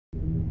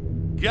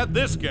Get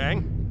this,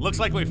 gang. Looks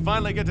like we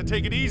finally get to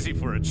take it easy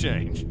for a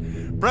change.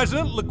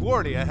 President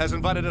LaGuardia has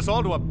invited us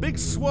all to a big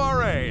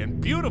soiree in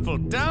beautiful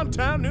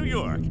downtown New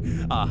York.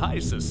 A high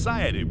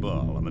society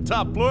ball on the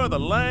top floor of the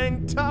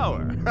Lang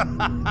Tower.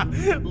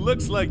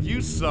 Looks like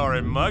you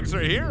sorry mugs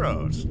are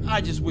heroes.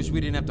 I just wish we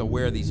didn't have to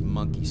wear these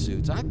monkey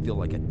suits. I feel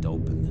like a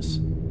dope in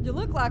this. You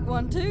look like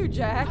one too,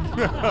 Jack.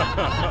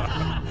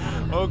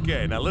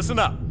 Okay, now listen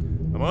up.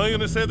 I'm only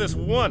gonna say this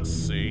once,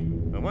 see?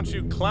 I want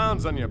you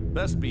clowns on your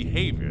best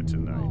behavior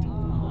tonight.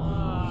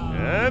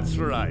 That's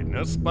right,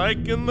 no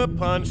spike in the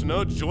punch,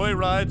 no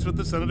joyrides with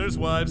the senators'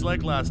 wives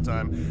like last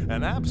time,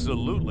 and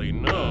absolutely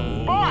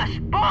no... Boss!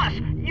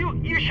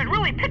 You should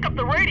really pick up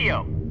the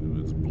radio!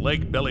 Is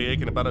Blake belly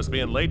aching about us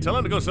being late? Tell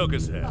him to go soak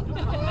his head.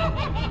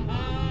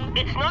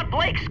 It's not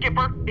Blake,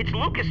 Skipper. It's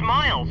Lucas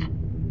Miles.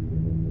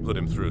 Put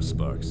him through,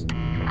 Sparks.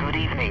 Good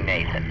evening,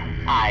 Nathan.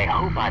 I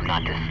hope I'm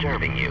not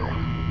disturbing you.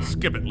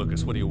 Skip it,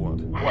 Lucas. What do you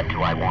want? What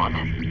do I want?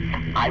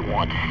 I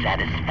want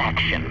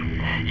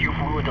satisfaction. You've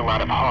ruined a lot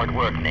of hard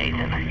work,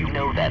 Nathan. You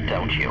know that,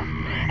 don't you?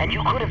 And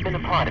you could have been a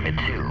part of it,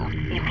 too,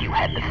 if you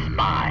had the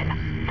spine.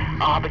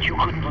 Ah, but you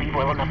couldn't leave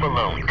well enough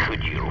alone,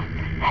 could you?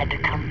 Had to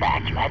come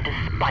back. You had to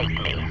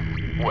spite me.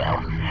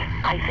 Well,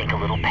 I think a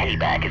little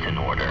payback is in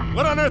order.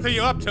 What on earth are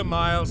you up to,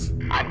 Miles?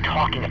 I'm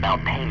talking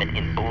about payment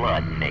in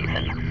blood,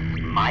 Nathan.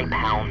 My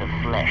pound of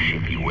flesh,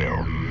 if you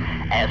will.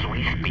 As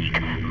we speak,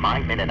 my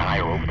men and I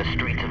are over the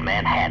streets of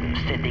Manhattan,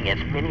 sending as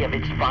many of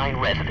its fine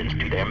residents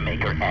to their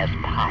maker as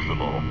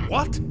possible.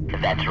 What?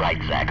 That's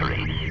right,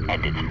 Zachary.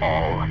 And it's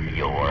all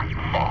your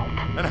fault.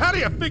 And how do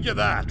you figure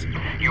that?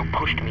 You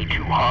pushed me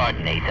too hard,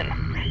 Nathan.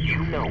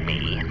 You know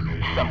me.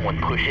 Someone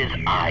pushes,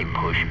 I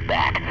push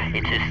back.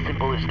 It's as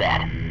simple as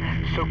that.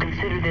 So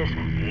consider this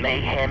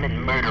mayhem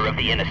and murder of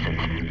the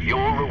innocents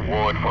your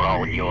reward for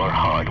all your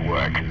hard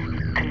work.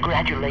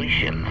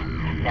 Congratulations.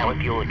 Now,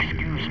 if you'll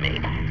excuse me,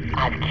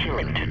 I've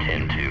killing to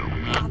tend to.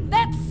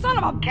 That son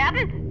of a...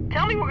 Captain,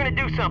 tell me we're gonna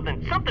do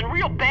something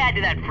real bad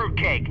to that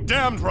fruitcake.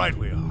 Damned right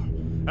we are.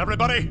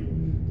 Everybody,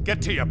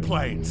 get to your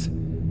planes.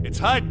 It's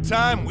high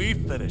time we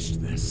finished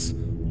this.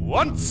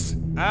 Once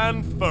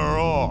and for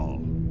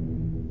all.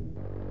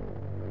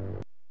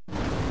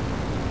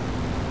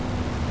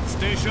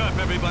 Stay sharp,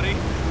 everybody.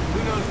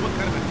 Who knows what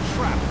kind of a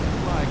trap the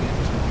flag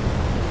is.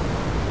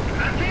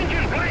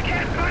 Attention, Black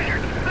Hat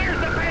fighters! There's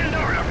the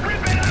Pandora!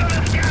 Rip it out of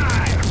the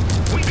sky!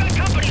 We got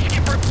company,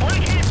 Skipper!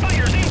 Black Hat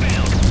fighters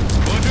inbound!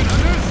 Fortune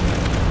hunters,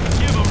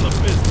 give them the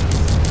business.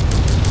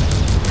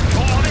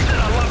 Oh, this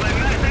is a lovely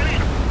mess, isn't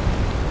it?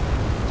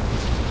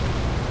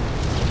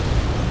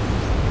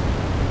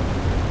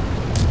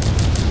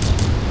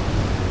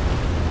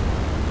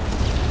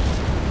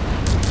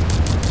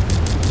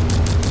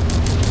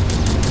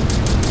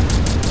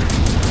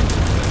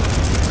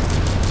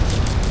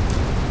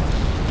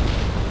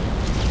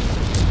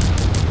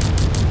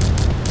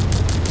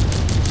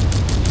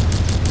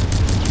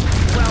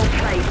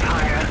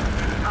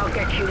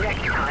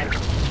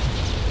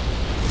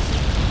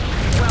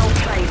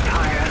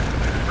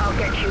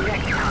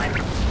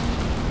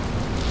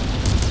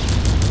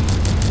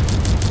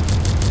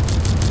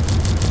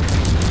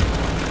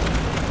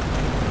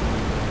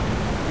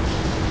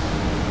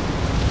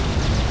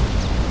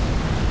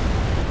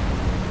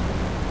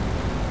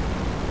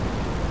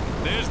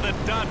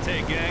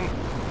 Dante, gang.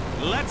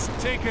 Let's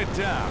take it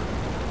down.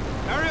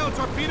 Aerial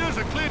torpedoes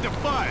are cleared to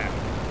fire.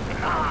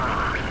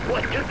 Ah,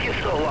 what took you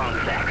so long,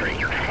 Zachary?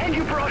 And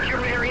you brought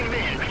your merry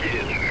men,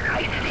 too.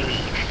 I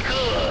see.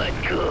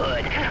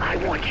 Good. I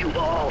want you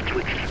all to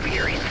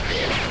experience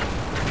this.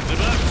 It's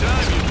about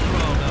time you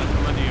crawled out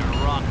from under your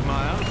rock,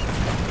 Miles.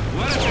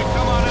 Why don't you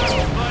come on out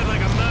and fight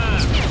like a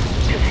man?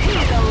 'Cause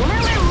he's a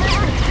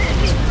liver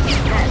sitting.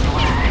 That's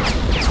why.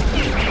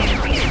 You can't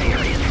be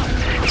serious.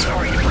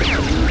 Sorry to break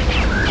the news to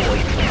you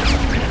boys now,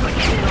 but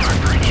Ken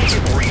Arthur and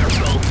Chivalry are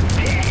both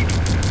dead.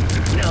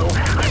 No,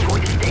 I'm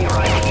going to stay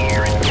right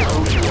here and blow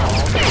you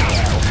all to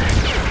hell.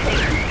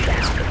 Safe and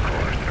sound, of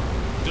course.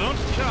 Don't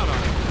count on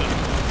it.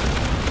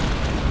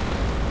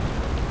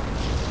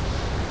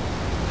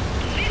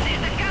 This is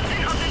the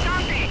captain of the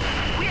Dante.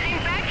 We're in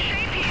bad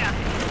shape here.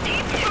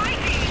 Keep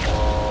fighting.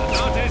 The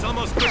Dante's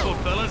almost crippled,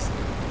 fellas.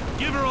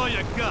 Give her all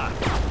you got.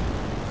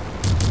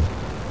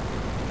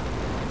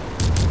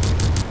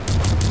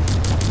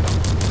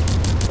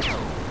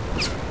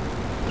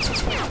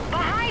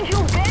 Behind you,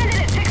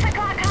 bandit at 6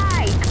 o'clock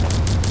high.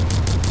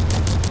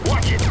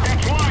 Watch it.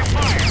 That's live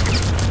fire.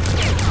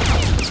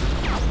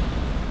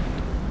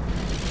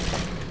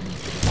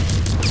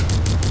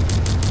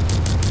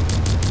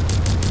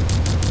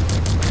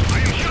 I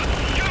am shot.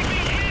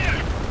 Jumping clear.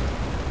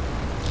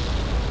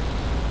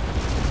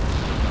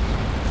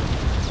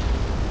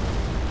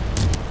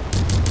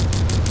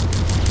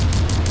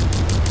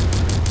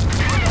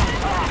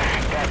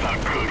 That's a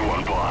good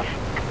one, boss.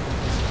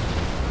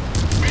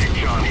 Big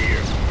John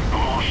here.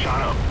 I'm all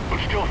shot up, but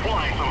still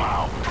flying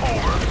somehow.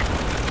 Over.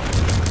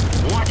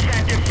 Watch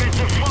that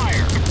defensive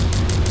fire.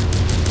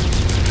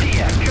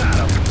 Yeah, got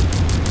him.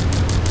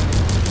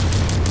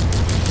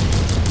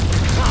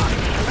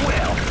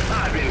 Well,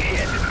 I've been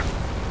hit.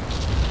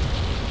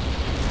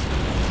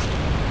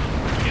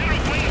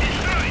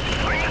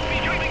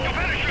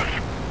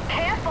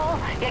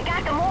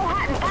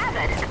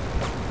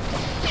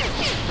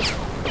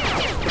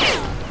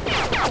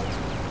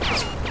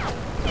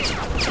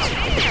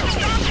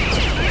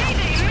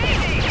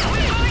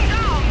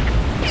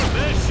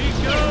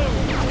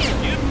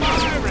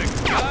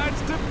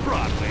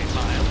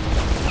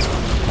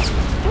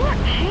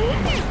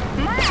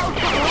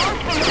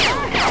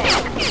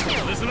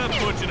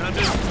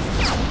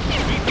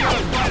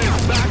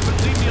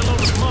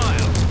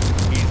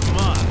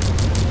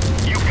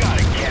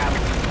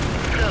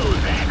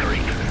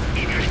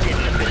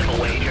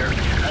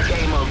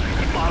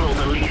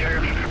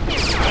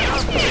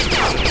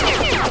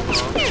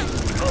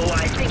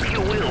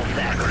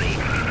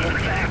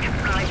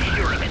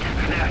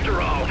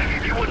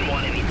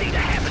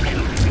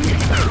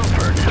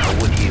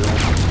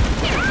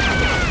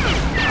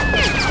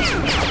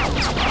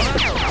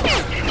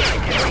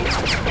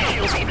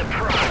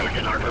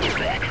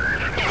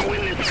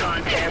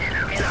 contest,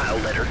 and I'll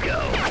let her go.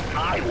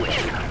 I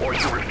win, or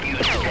you refuse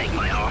to take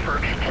my offer,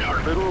 and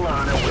our little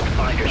Lana will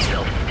find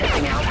herself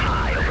stepping out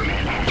high over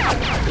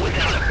Manhattan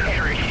without a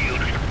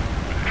parachute.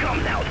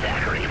 Come now,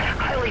 Zachary.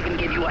 I'll even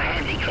give you a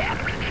handicap.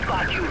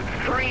 Spot you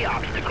 3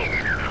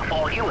 obstacles.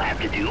 All you have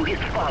to do is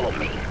follow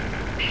me.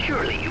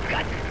 Surely you've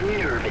got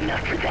nerve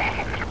enough for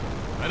that.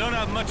 I don't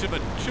have much of a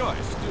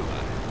choice, do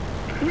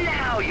I?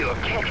 Now you're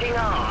catching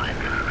on.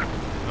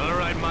 All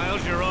right,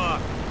 Miles, you're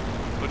off.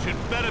 But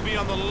you'd better be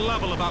on the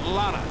level about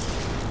Lana.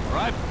 Or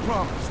I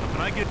promise that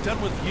when I get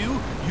done with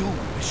you, you'll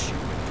wish you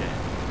were dead.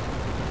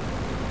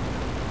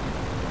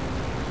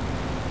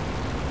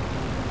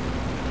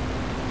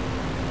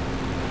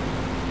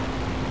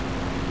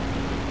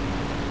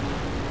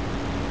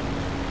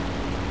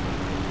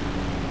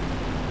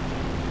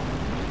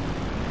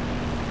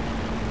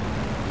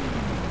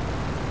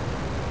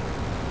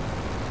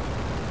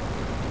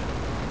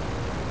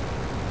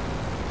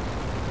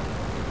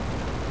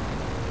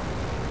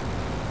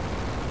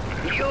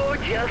 You're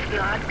just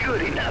not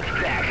good enough,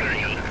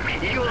 Zachary.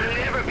 You'll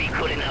never be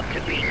good enough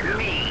to beat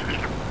me.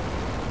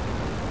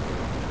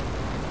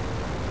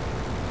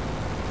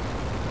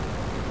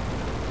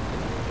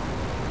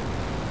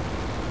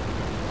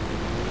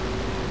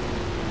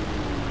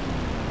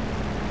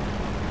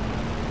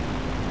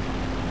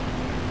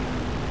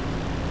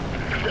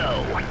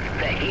 So,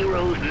 the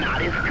hero's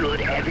not as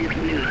good as his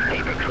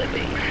newspaper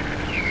clippings.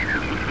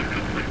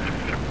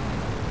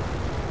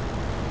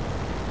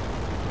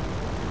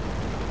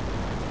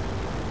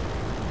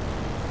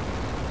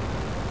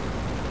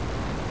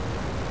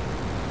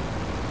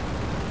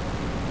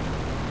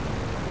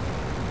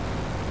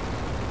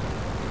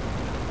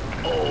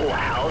 Oh,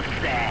 how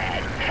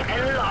sad.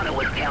 And Lana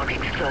was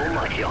counting so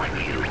much on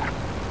you.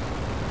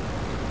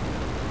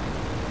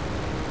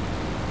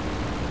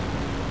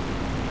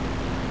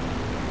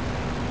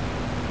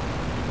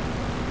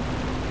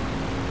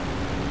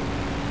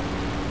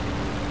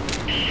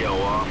 Show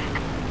off.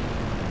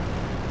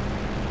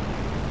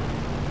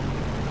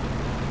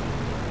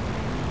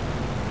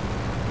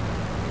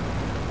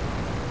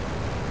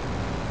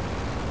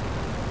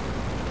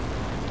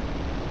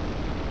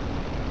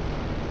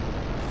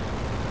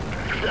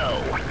 So,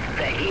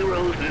 the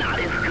hero's not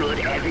as good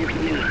as his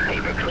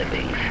newspaper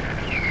clippings.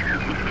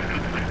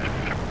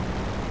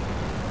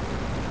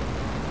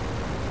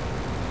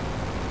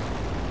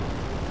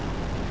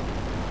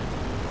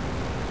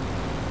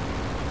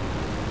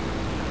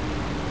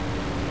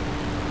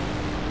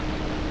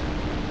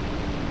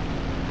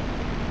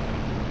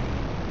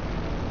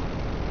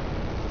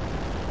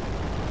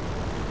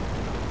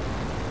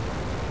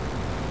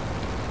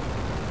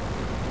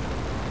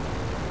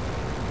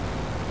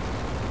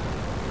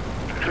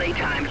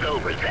 Playtime's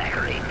over,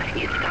 Zachary.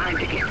 It's time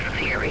to get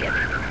serious.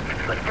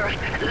 But first,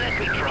 let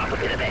me drop a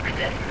bit of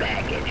excess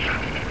baggage.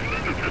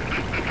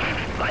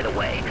 By the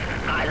way,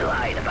 I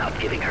lied about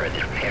giving her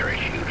this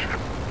parachute.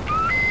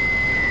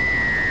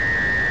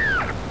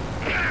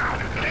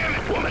 Damn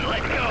it, woman,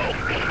 let go!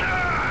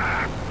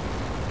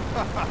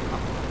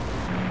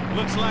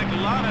 Looks like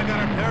Lana got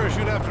her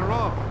parachute after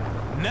all.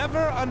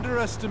 Never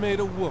underestimate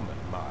a woman,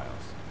 Miles.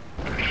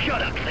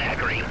 Shut up,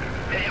 Zachary.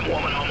 That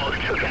woman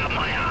almost took out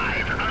my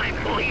eyes. I'm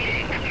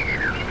bleeding.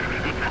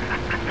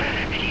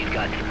 She's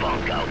got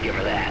spunk, I'll give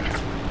her that.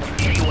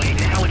 Anyway,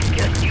 now it's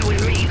just you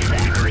and me,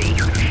 Zachary.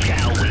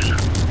 Shall we?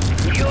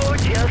 You're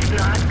just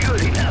not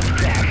good enough,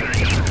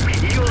 Zachary.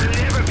 You'll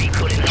never be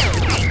good enough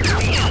to beat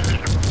me.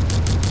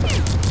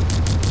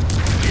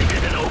 This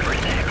isn't over,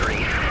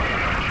 Zachary.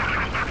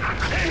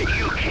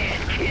 You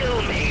can't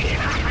kill me.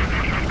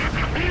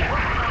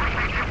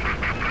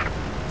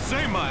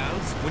 Say,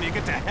 Miles, when you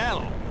get to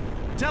hell,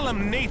 tell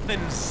him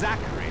Nathan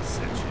Zachary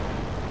sent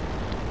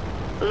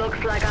you.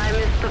 Looks like I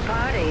missed the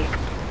party.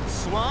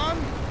 Swan?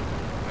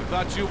 I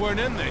thought you weren't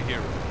in the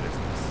hero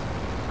business.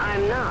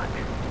 I'm not.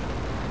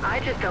 I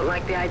just don't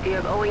like the idea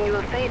of owing you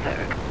a favor.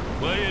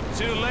 Well, you're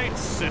too late,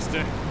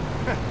 sister.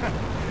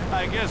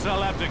 I guess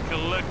I'll have to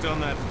collect on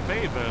that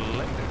favor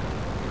later.